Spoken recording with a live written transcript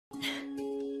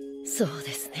そう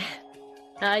ですね。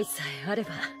愛さえあれば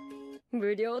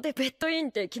無料でベッドイ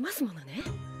ンできますものね。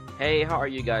Hey, how are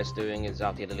you guys doing? It's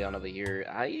Leon over here.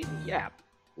 Yeah,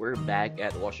 we're back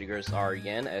at Warship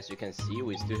again. As you can see,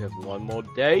 we still have one more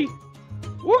day.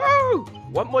 Woo!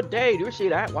 One more day. Do you see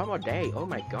that? One more day. Oh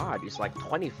my God! It's like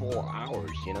 24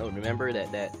 hours. You know, remember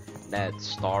that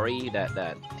story,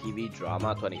 that TV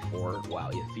drama 24? Wow,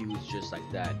 it feels just like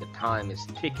that. The time is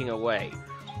ticking away.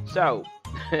 So,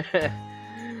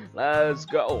 let's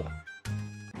go.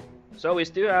 So we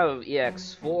still have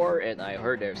EX-4, and I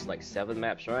heard there's like 7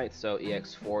 maps, right? So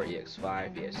EX-4,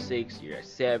 EX-5, EX-6,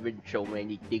 EX-7, so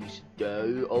many things to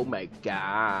do. Oh my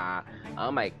god.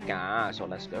 Oh my god. So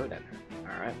let's go then.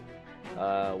 Alright.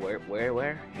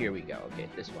 Where? Here we go. Okay,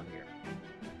 this one here.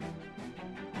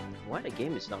 Why the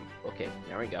game is not... Okay,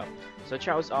 there we go. So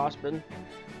Charles Osborne,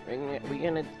 we're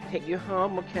gonna take you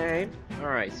home, okay?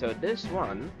 Alright, so this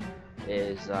one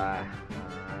is,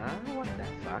 what the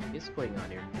fuck is going on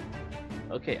here?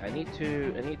 Okay, I need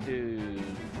to...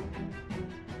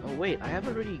 Oh wait, I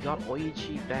haven't really got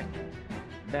Oichi back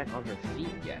on her feet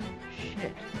yet.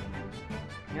 Shit.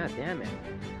 God damn it.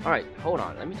 Alright, hold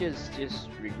on. Let me just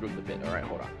regroup a bit. Alright,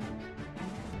 hold on.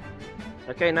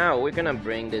 Okay, now we're gonna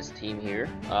bring this team here.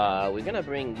 We're gonna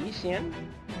bring Yishan,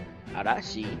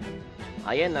 Arashi,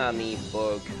 Ayanami,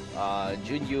 Bug,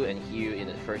 Junyu, and Hugh in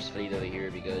the first fleet over here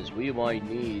because we might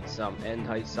need some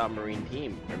anti-submarine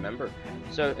team, remember?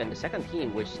 So in the second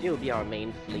team will still be our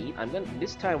main fleet.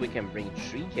 This time we can bring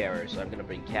 3 carriers, so I'm gonna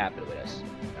bring Captain with us.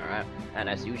 Alright, and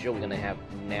as usual we're gonna have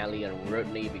Nelly and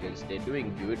Rodney because they're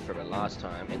doing good from the last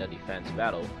time in the defense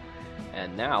battle.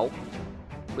 And now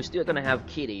we're still gonna have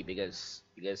Kitty because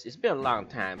it's been a long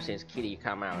time since Kitty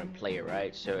come out and play,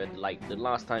 right? So like the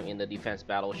last time in the defense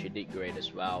battle she did great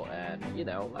as well, and you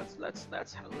know,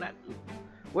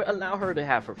 we'll allow her to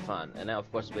have her fun, and now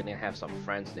of course we're gonna have some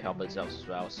friends to help themselves as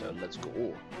well. So let's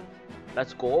go.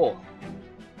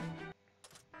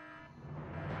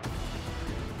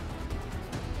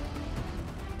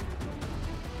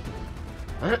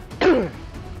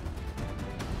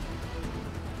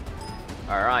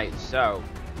 Alright, so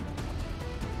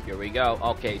here we go.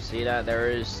 Okay, see that? There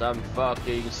is some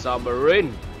fucking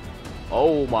submarine.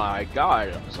 Oh my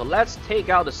god. So let's take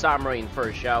out the submarine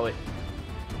first, shall we?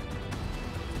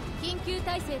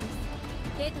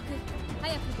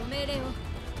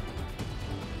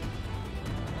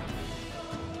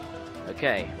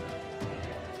 Okay.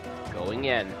 Going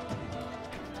in.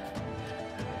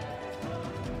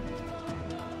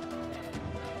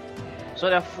 So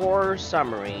there are 4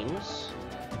 submarines.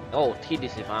 Oh, T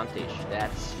disadvantage.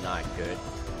 That's not good.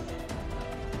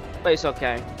 But it's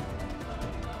okay.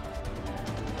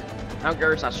 Our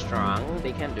girls are strong.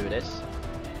 They can do this.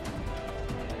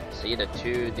 See, the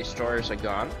 2 destroyers are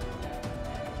gone.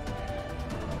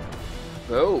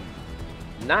 Boom.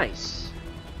 Nice.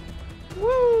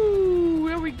 Woo!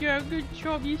 There we go. Good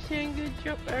job, you saying. Good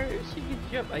job, Archie. Good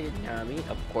job, Ayanami.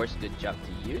 Of course, good job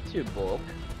to you too, Bulk.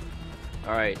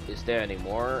 Alright, is there any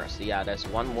more? So yeah, there's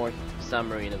one more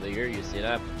submarine over here, you see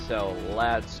that? So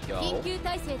let's go.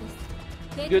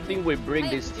 Good thing we bring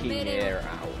this team here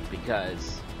out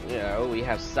because, you know, we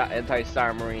have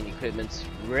anti-submarine equipment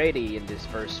ready in this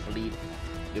first fleet.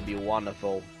 It'll be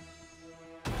wonderful.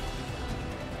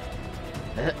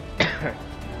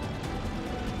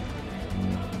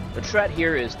 The threat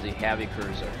here is the heavy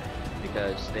cruiser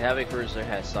because the heavy cruiser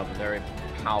has some very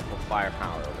powerful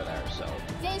firepower over there, so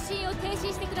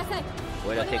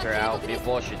we're gonna take her out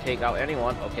before she take out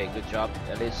anyone. Okay, good job.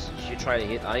 At least she tried to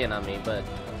hit Ayanami, but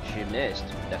she missed.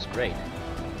 That's great.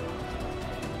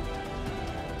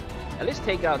 At least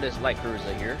take out this light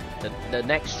cruiser here. The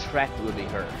next threat will be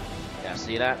her. Yeah,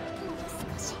 see that?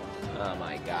 Oh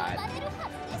my god.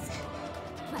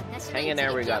 Hang in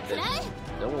there, we got this.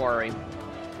 Don't worry.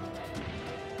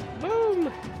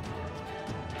 Boom!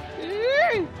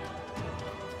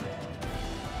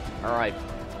 Alright,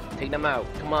 take them out.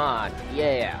 Come on,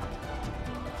 yeah.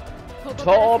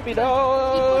 Torpedo!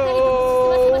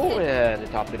 Yeah, the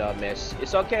torpedo missed.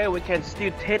 It's okay, we can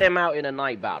still take them out in a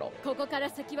night battle.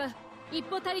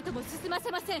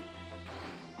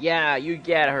 Yeah, you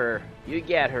get her. You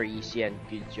get her, Yishan.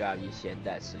 Good job, Yishan.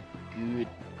 That's a good.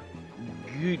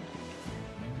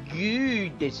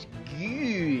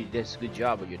 That's a good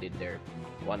job what you did there.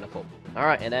 Wonderful.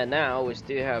 Alright, and then now we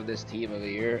still have this team over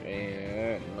here,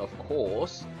 and of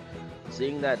course,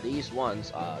 seeing that these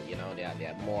ones are, you know, they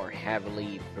are more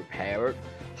heavily prepared,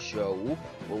 so we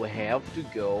will have to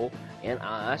go and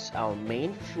ask our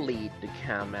main fleet to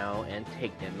come out and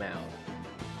take them out.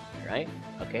 Alright?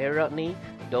 Okay, Rodney,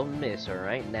 don't miss,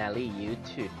 alright? Nally, you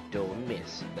too, don't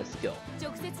miss. Let's go.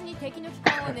 直接に敵の機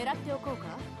関を狙っておこうか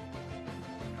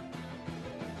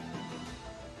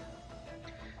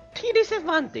T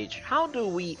disadvantage. How do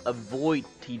we avoid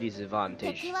T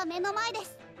disadvantage? 敵は目の前で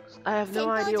す I have no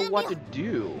idea what to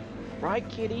do. Right,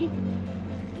 kitty?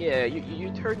 Yeah, you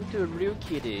turned into a real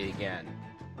kitty again.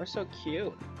 You're so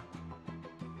cute.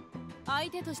 相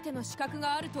手としての資格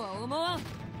があるとは思わん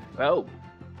Oh.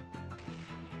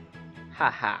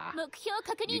 Haha. 目標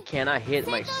確 You 認 cannot hit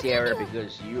my Sarah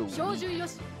because you're 標 weak. 準よ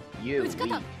し You're 撃ち方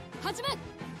weak. 始め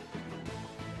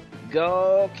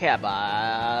Go,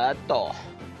 Kabato.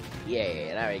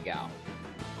 Yeah, there we go.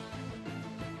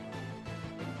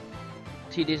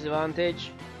 T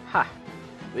disadvantage? Ha!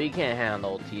 We can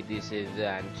handle T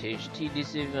disadvantage. T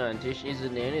disadvantage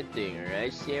isn't anything,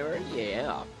 right, Sarah?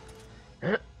 Yeah.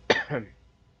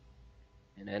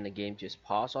 And then the game just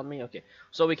paused on me. Okay,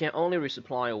 so we can only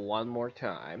resupply one more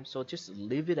time. So just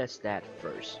leave it as that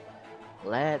first.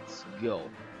 Let's go.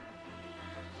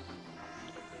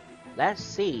 Let's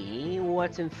see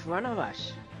what's in front of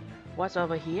us. What's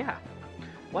over here?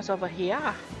 What's over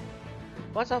here?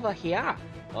 What's over here?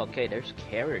 Okay, there's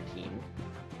carrier team.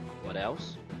 What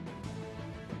else?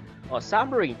 Oh,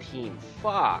 submarine team.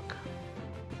 Fuck.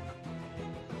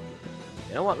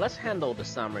 You know what? Let's handle the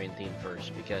submarine team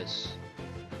first because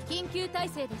緊急態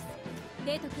勢です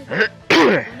提督ご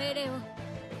命令を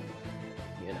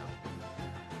you know.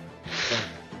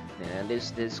 And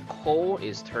this coal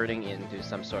is turning into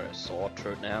some sort of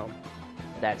sawtooth now.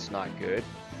 That's not good.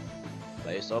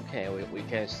 But it's okay. We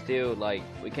can still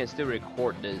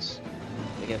record this.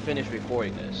 We can finish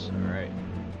recording this. All right.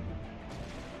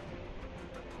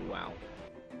 Wow.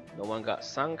 No one got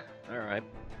sunk. All right.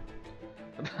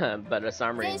 But the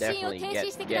submarine 前進を definitely 停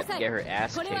止してください get her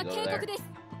ass これは kicked 警 over 告 there. です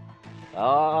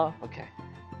Oh, okay.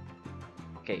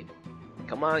 Okay.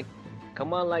 Come on.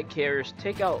 Come on, light carriers.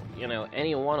 Take out, you know,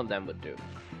 any one of them would do.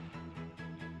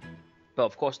 But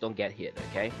of course, don't get hit,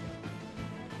 okay?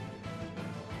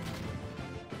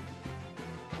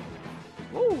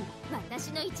 Woo!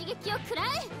 私の一撃を食ら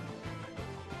え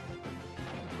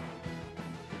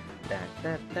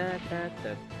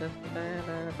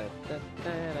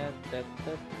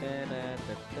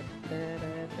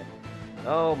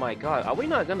Oh my god, are we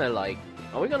not gonna like...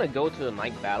 Are we gonna go to a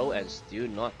night battle and still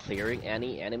not clearing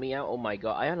any enemy out? Oh my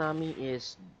god, Ayanami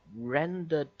is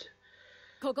rendered...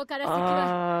 ここから先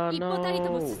は Ah, 一歩たり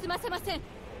とも no. 進ませません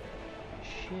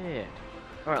Shit.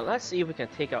 Alright, let's see if we can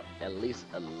take out at least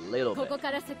a little こ bit. こ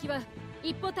から先は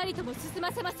一歩たりとも進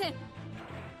ませません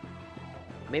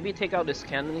Maybe take out this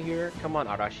cannon here? Come on,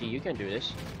 Arashi, you can do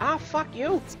this. Ah, fuck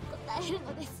you! 答える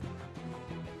のです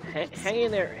Hang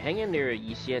in there,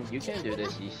 Yixian. You can do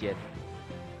this, Yixian.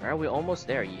 Alright, we're almost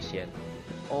there, Yixian.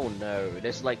 Oh no,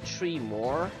 there's like 3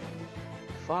 more?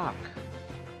 Fuck.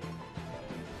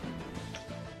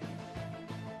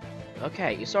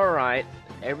 Okay, it's alright.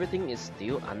 Everything is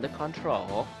still under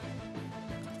control.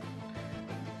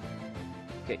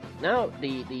 Okay, now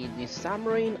the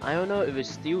submarine, I don't know if it's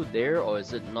still there or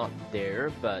is it not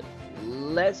there, but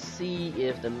let's see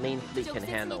if the main fleet 直 can 接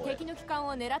に handle it. 敵の機関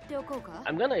を狙っておこうか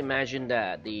I'm gonna imagine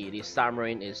that the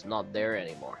submarine is not there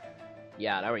anymore.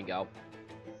 Yeah, there we go.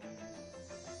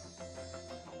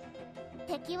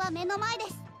 敵は目の前で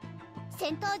す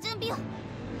戦闘準備を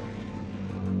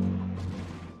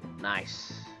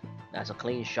Nice. That's a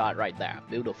clean shot right there.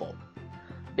 Beautiful.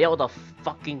 Build a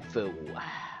fucking fool.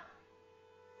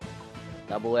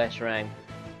 Double S rank.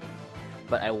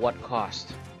 But at what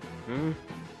cost?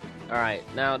 Alright,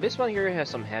 now this one here has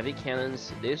some heavy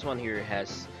cannons. This one here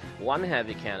has 1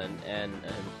 heavy cannon and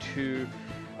 2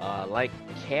 light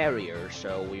carriers.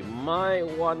 So we might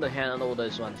want to handle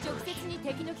this one 直 first. 接に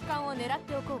敵の機関を狙っ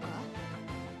ておこうか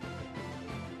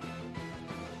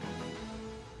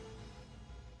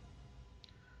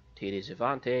T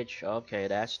disadvantage. Okay,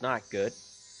 that's not good.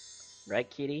 Right,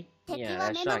 Kitty? 敵 Yeah, は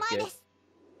that's 目の not 前で good. す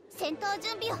戦闘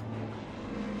準備を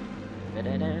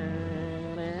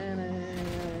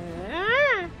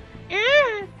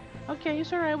Okay,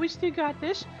 it's alright. We still got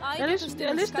this. 相 At 手 least, として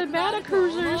at の least 資 the 格があ battle るとは思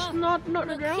cruiser わ is ん not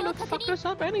around to fuck us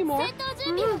up anymore. 戦闘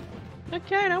準備を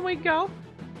Okay, there we go.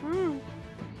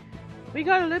 We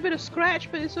got a little bit of scratch,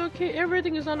 but it's okay.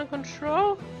 Everything is under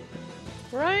control.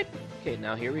 Right? Okay,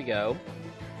 now here we go.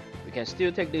 We can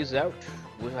still take this out.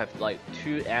 We have like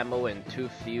 2 ammo and 2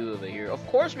 fuel over here. Of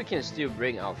course, we can still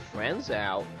bring our friends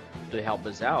out to help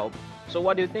us out. So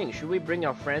what do you think? Should we bring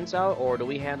our friends out or do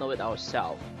we handle it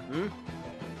ourselves?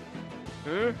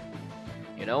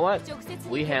 You know what? 直接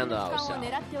We に敵の handle 機関を ourselves.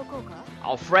 狙っておこうか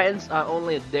Our friends are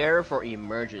only there for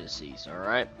emergencies,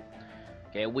 alright?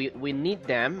 Okay, we need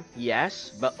them,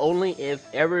 yes, but only if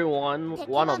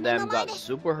one of them got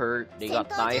super hurt, they got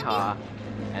Taiha,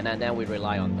 and then we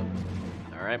rely on them.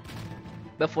 Alright?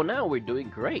 But for now, we're doing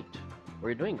great.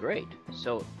 We're doing great.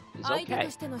 So, it's okay.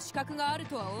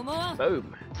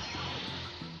 Boom.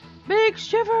 Big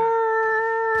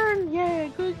shiver! Yeah,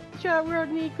 good job,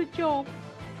 Rodney, good job.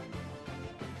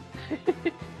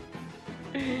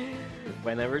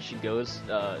 Whenever she goes,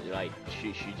 like,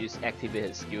 she just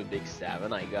activated skill Big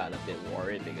 7, I got a bit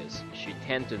worried because she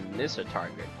tend to miss her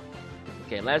target.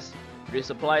 Okay, let's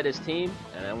resupply this team,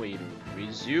 and then we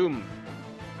resume.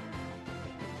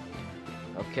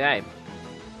 Okay.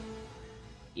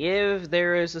 If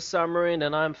there is a submarine,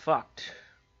 then I'm fucked.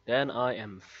 Then I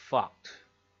am fucked.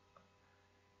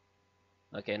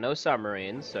 Okay, no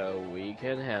submarine, so we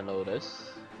can handle this.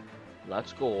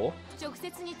 Let's go.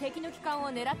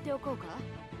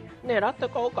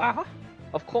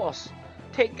 Of course.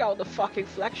 Take out the fucking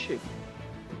flagship.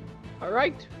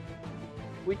 Alright?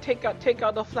 We take out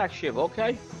the flagship,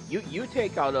 okay? You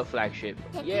take out the flagship.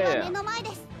 Yeah.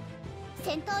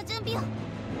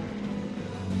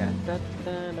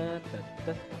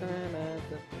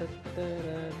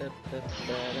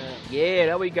 Yeah,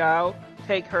 there we go.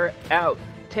 Take her out.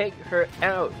 Take her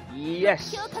out.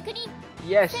 Yes.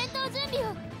 Yes.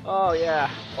 Oh yeah.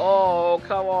 Oh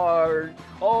come on.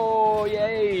 Oh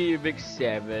yay. Big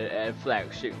 7 and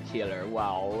flagship killer.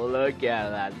 Wow, look at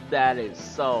that. That is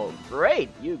so great.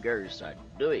 You girls are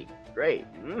doing great.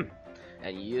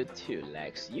 And you too,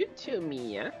 Lex. You too,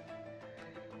 Mia.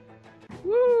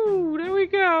 Woo! There we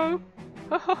go.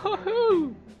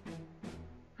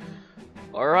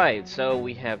 Alright, so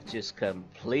we have just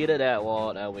completed that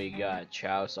one, and we got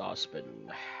Charles Osborne.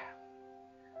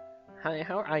 Hi,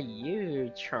 how are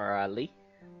you, Charlie?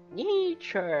 Hey,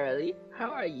 Charlie,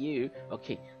 how are you?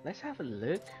 Okay, let's have a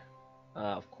look.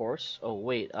 Of course. Oh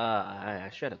wait, I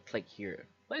should have clicked here,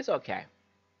 but it's okay.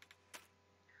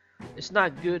 It's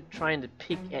not good trying to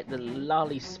pick at the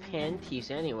lolly's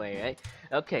panties anyway, right?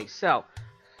 Okay, so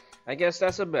I guess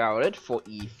that's about it for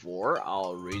E4.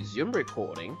 I'll resume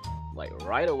recording like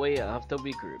right away after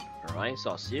we group. Alright, so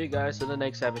I'll see you guys in the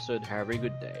next episode. Have a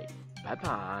good day. Bye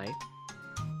bye.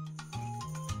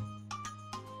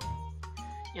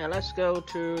 Yeah, let's go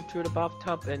to the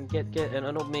bathtub and get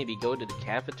and maybe go to the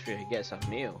cafeteria and get some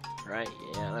meal. Right?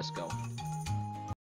 Yeah, let's go.